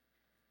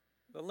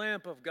The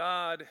lamp of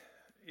God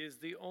is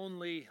the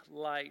only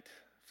light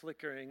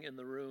flickering in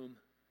the room.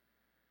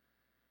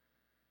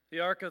 The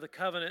Ark of the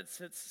Covenant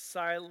sits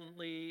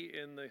silently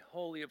in the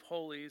Holy of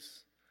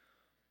Holies.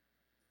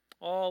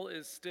 All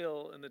is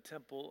still in the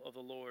temple of the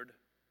Lord.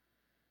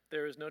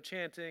 There is no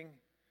chanting.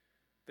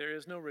 There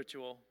is no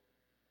ritual.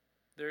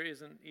 There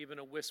isn't even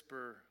a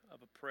whisper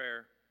of a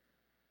prayer,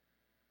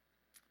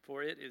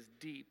 for it is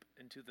deep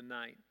into the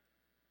night.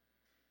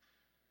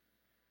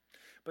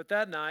 But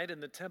that night in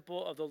the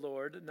temple of the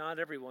Lord, not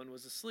everyone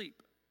was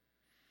asleep.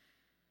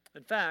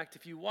 In fact,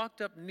 if you walked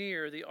up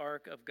near the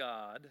ark of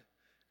God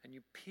and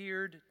you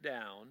peered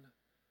down,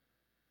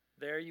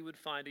 there you would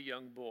find a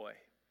young boy.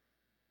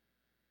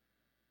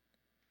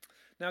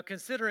 Now,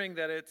 considering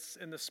that it's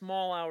in the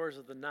small hours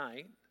of the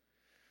night,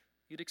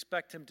 you'd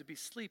expect him to be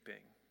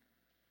sleeping.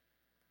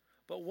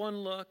 But one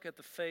look at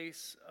the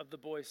face of the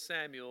boy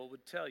Samuel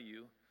would tell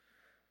you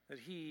that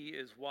he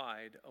is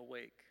wide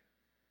awake.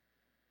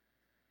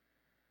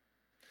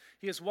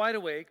 He is wide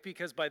awake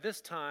because by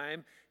this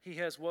time he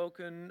has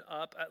woken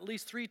up at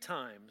least 3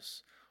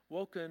 times,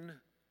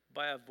 woken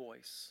by a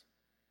voice.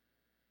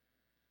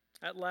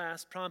 At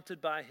last,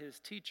 prompted by his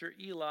teacher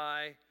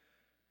Eli,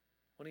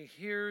 when he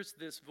hears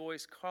this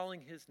voice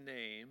calling his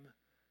name,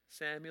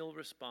 Samuel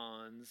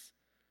responds,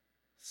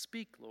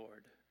 "Speak,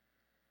 Lord,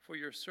 for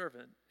your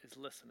servant is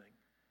listening."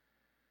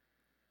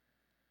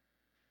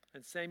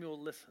 And Samuel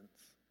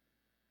listens.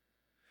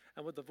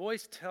 And what the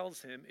voice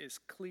tells him is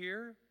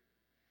clear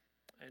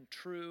and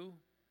true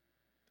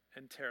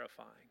and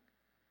terrifying.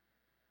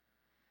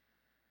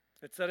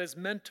 It's that his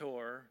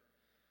mentor,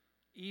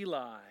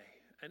 Eli,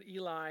 and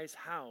Eli's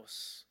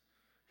house,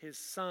 his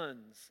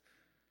sons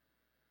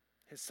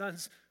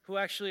who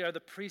actually are the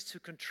priests who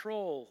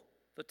control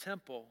the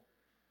temple,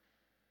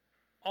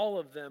 all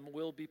of them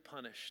will be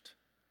punished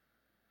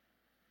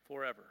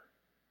forever.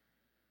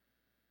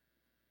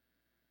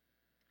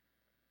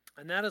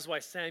 And that is why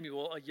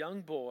Samuel, a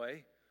young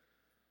boy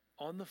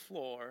on the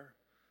floor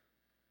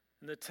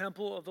in the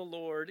temple of the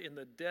Lord in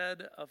the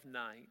dead of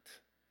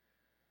night,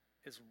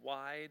 is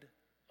wide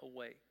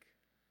awake,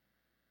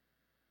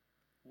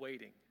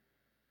 waiting.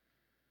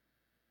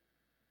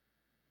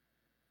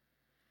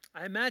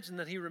 I imagine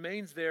that he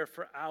remains there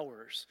for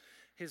hours,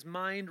 his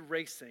mind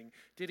racing.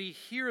 Did he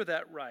hear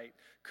that right?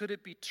 Could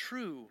it be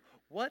true?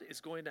 What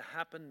is going to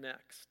happen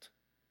next?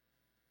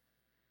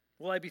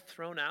 Will I be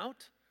thrown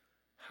out?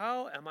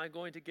 How am I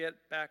going to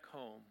get back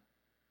home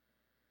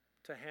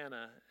to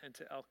Hannah and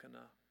to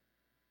Elkanah?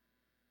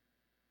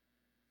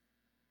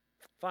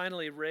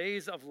 Finally,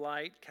 rays of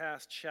light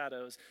cast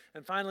shadows,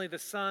 and finally the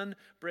sun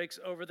breaks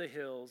over the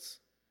hills.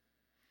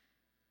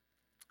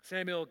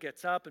 Samuel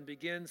gets up and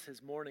begins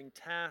his morning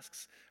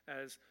tasks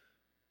as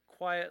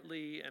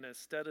quietly and as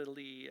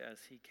steadily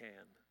as he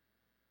can.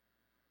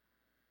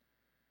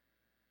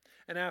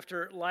 And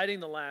after lighting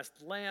the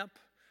last lamp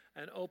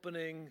and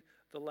opening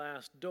the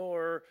last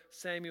door,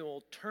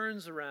 Samuel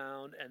turns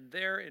around, and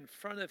there in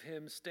front of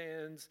him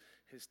stands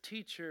his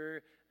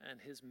teacher and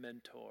his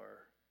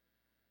mentor,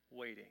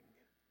 waiting.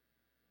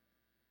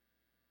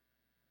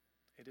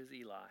 It is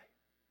Eli.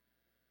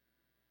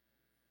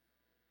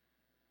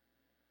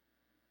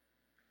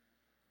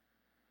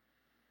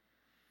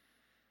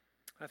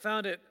 I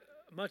found it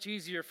much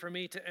easier for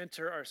me to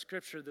enter our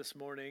scripture this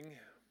morning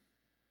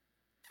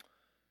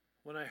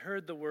when I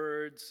heard the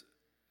words,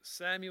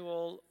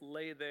 Samuel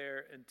lay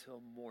there until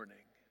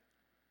morning.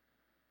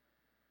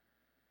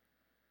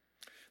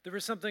 There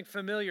was something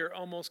familiar,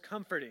 almost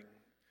comforting,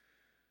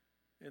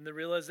 in the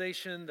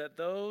realization that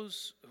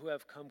those who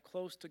have come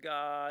close to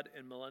God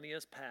in millennia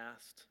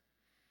past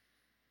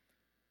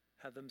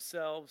have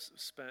themselves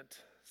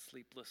spent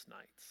sleepless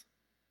nights.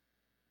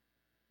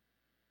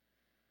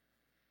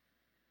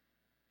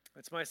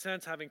 It's my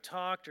sense, having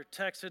talked or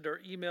texted or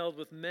emailed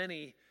with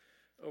many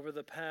over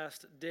the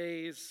past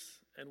days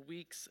and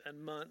weeks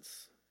and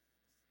months,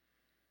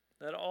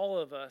 that all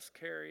of us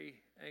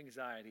carry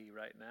anxiety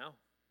right now.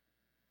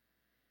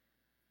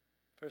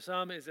 For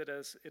some, it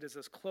is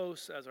as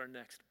close as our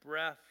next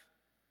breath.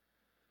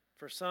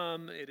 For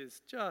some, it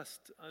is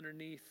just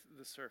underneath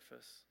the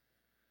surface.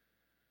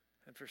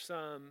 And for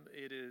some,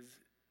 it is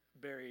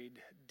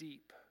buried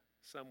deep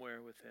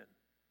somewhere within.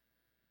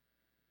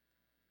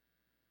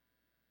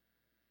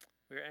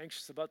 We are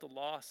anxious about the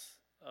loss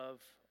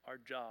of our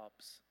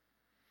jobs.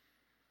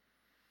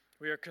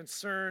 We are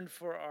concerned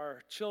for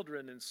our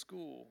children in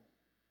school.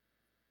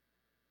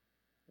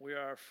 We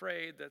are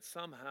afraid that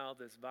somehow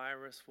this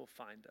virus will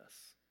find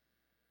us.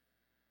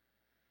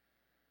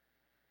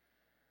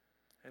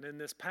 And in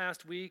this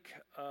past week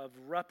of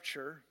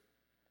rupture,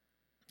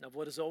 of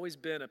what has always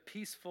been a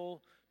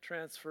peaceful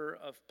transfer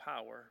of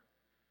power,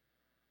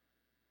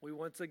 we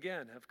once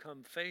again have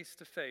come face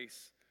to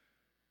face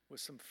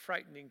with some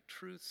frightening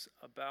truths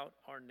about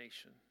our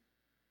nation.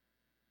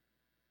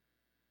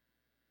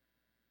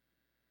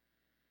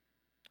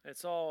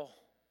 It's all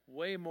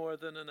way more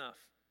than enough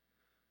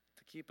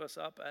to keep us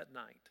up at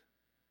night,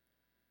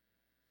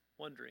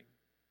 wondering,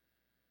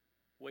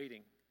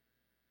 waiting.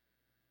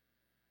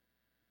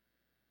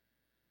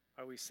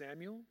 Are we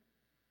Samuel?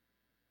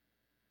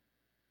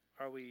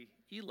 Are we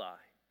Eli?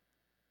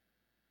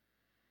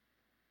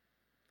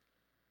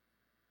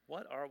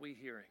 What are we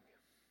hearing?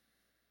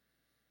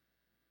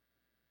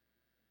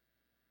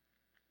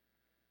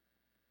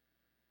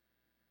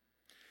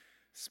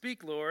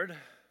 Speak, Lord,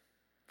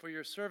 for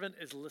your servant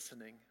is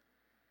listening.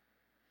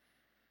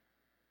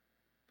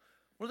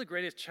 One of the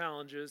greatest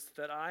challenges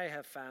that I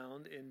have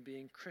found in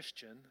being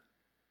Christian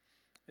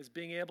is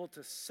being able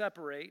to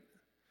separate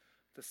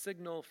the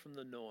signal from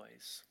the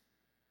noise,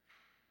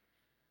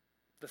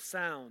 the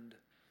sound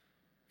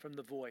from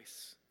the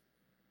voice.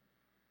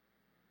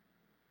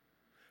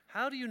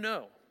 How do you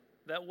know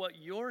that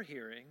what you're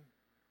hearing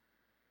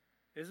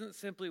isn't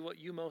simply what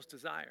you most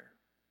desire?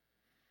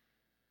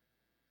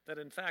 That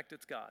in fact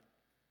it's God.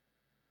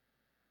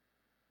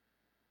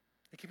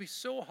 It can be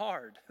so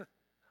hard.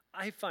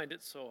 I find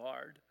it so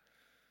hard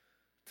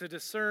to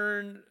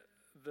discern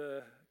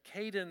the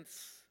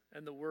cadence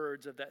and the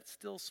words of that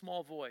still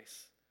small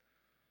voice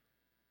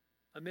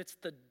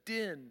amidst the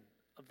din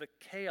of the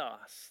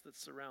chaos that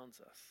surrounds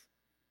us.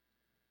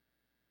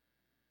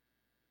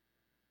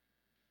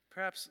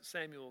 Perhaps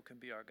Samuel can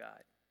be our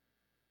guide.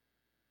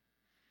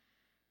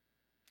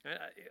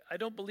 I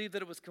don't believe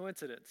that it was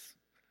coincidence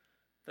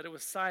that it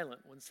was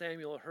silent when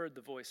Samuel heard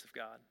the voice of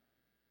God.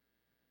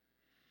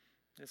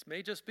 This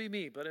may just be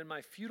me, but in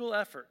my futile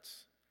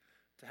efforts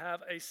to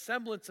have a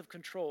semblance of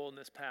control in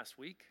this past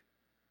week,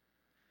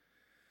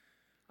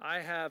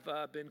 I have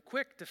been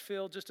quick to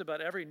fill just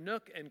about every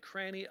nook and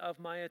cranny of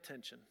my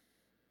attention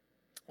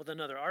with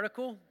another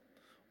article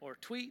or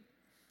tweet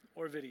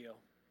or video.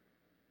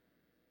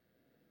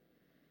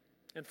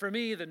 And for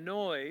me, the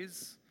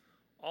noise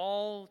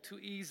all too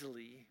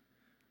easily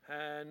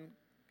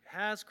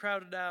has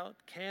crowded out,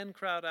 can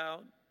crowd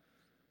out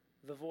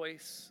the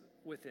voice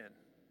within.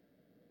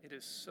 It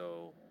is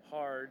so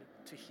hard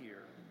to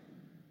hear.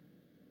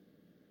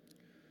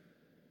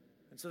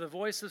 And so the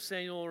voice of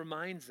Samuel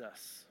reminds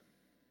us,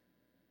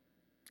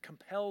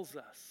 compels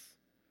us,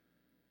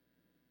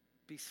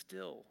 be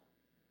still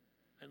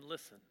and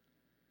listen.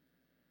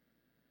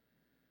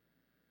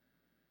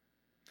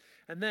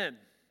 And then,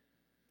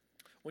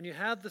 when you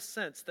have the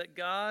sense that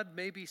God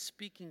may be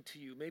speaking to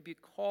you, may be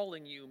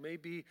calling you, may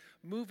be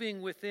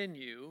moving within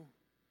you,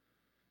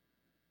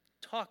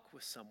 talk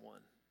with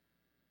someone.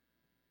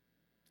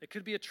 It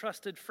could be a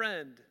trusted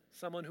friend,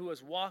 someone who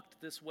has walked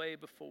this way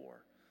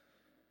before.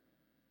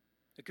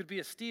 It could be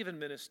a Stephen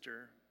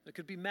minister. It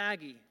could be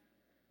Maggie.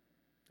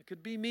 It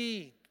could be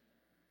me.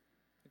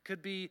 It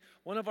could be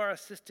one of our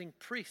assisting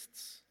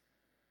priests.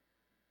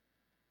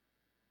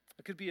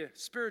 It could be a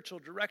spiritual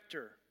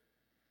director.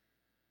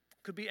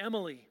 It could be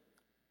Emily.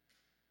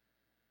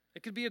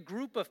 It could be a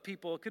group of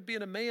people. It could be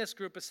an Emmaus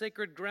group, a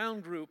sacred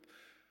ground group.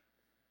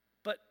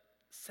 But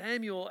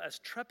Samuel, as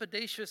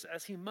trepidatious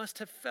as he must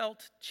have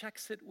felt,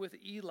 checks it with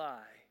Eli.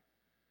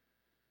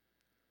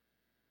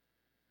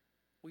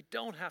 We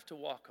don't have to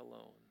walk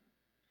alone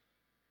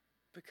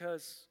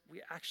because we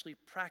actually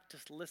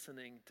practice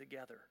listening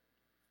together.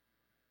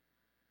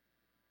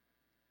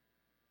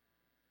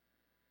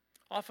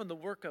 Often the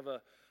work of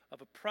a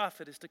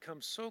prophet is to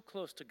come so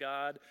close to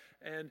God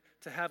and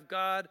to have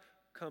God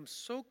come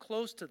so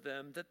close to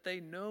them that they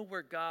know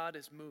where God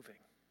is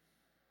moving.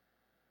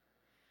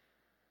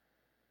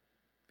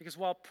 Because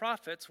while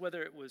prophets,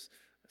 whether it was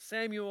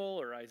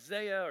Samuel or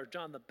Isaiah or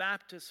John the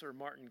Baptist or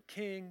Martin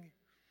King,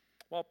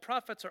 while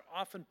prophets are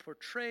often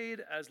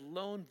portrayed as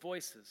lone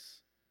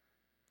voices,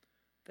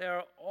 they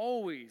are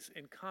always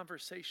in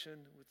conversation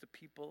with the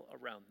people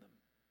around them.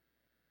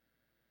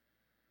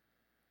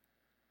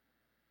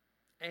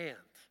 And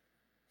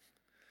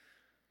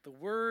the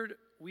word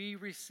we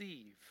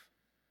receive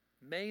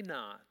may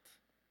not,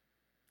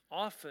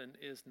 often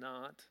is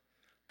not,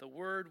 the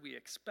word we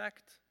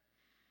expect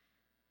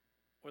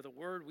or the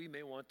word we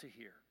may want to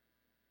hear.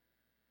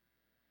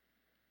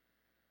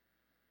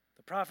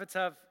 The prophets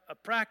have a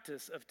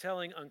practice of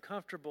telling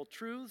uncomfortable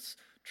truths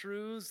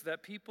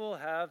that people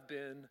have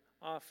been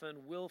often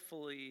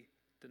willfully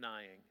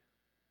denying,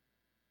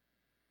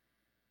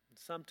 and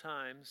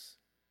sometimes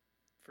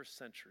for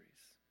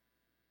centuries.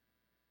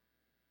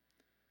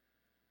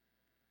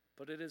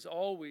 But it is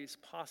always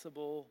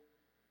possible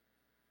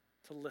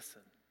to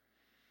listen.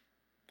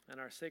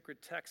 And our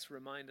sacred texts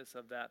remind us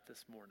of that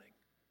this morning.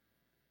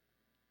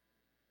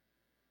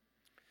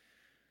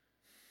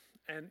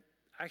 And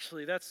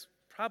actually, that's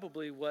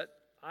probably what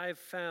I've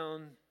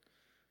found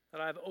that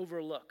I've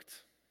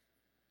overlooked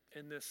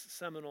in this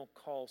seminal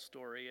call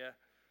story.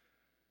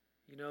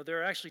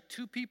 There are actually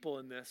two people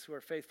in this who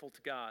are faithful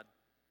to God.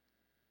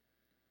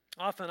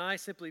 Often I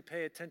simply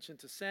pay attention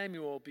to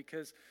Samuel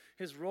because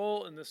his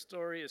role in the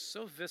story is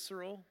so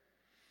visceral,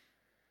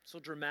 so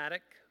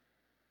dramatic.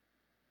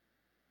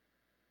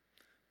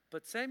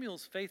 But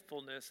Samuel's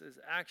faithfulness is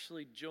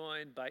actually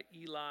joined by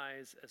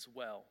Eli's as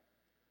well.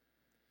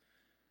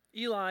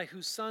 Eli,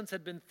 whose sons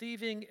had been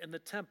thieving in the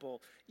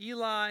temple,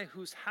 Eli,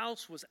 whose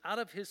house was out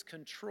of his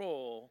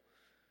control,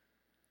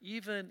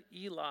 even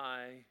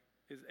Eli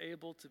is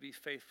able to be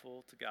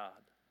faithful to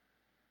God.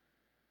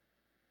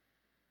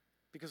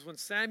 Because when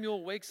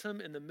Samuel wakes him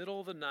in the middle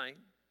of the night,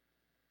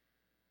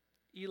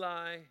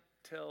 Eli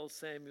tells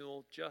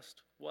Samuel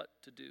just what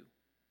to do.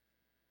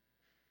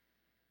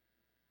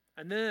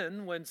 And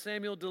then when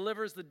Samuel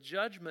delivers the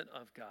judgment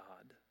of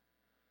God,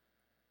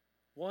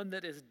 one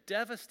that is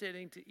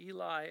devastating to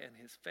Eli and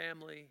his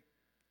family,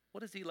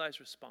 what is Eli's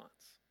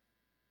response?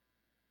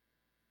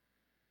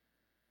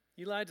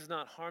 Eli does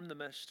not harm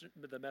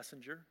the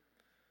messenger.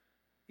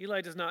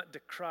 Eli does not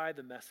decry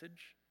the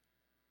message.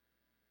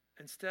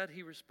 Instead,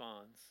 he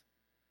responds,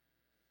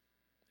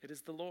 "It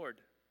is the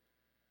Lord.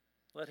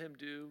 Let him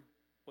do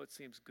what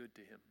seems good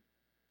to him."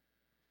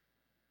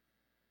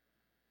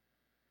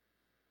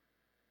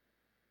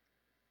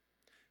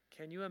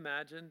 Can you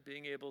imagine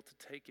being able to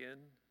take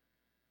in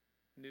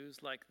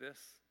news like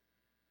this?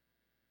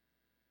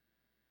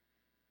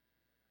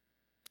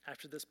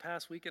 After this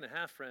past week and a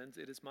half, friends,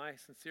 it is my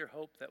sincere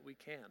hope that we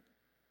can.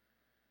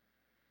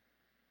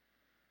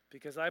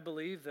 Because I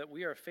believe that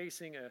we are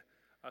facing a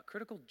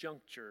critical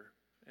juncture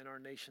in our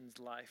nation's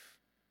life.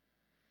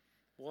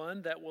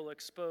 One that will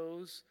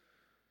expose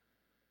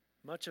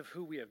much of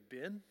who we have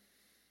been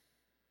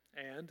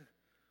and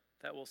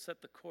that will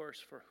set the course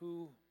for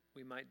who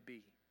we might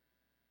be.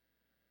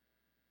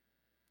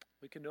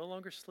 We can no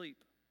longer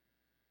sleep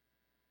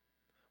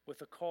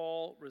with a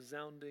call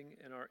resounding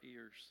in our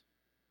ears.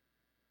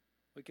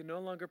 We can no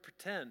longer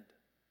pretend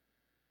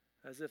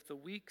as if the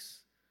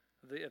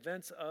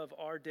events of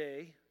our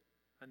day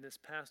and this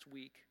past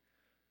week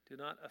do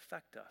not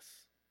affect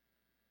us,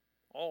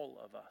 all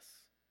of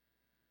us.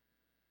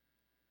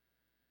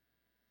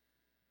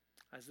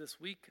 As this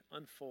week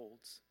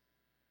unfolds,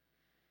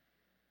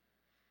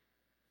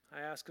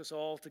 I ask us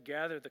all to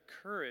gather the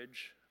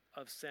courage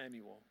of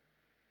Samuel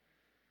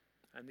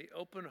and the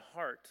open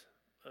heart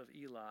of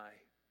Eli,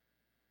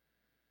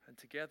 and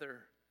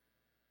together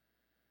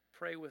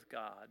pray with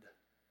God.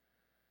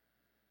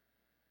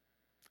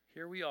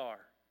 Here we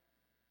are.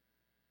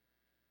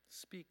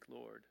 Speak,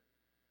 Lord,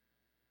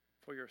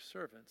 for your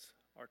servants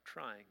are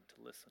trying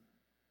to listen.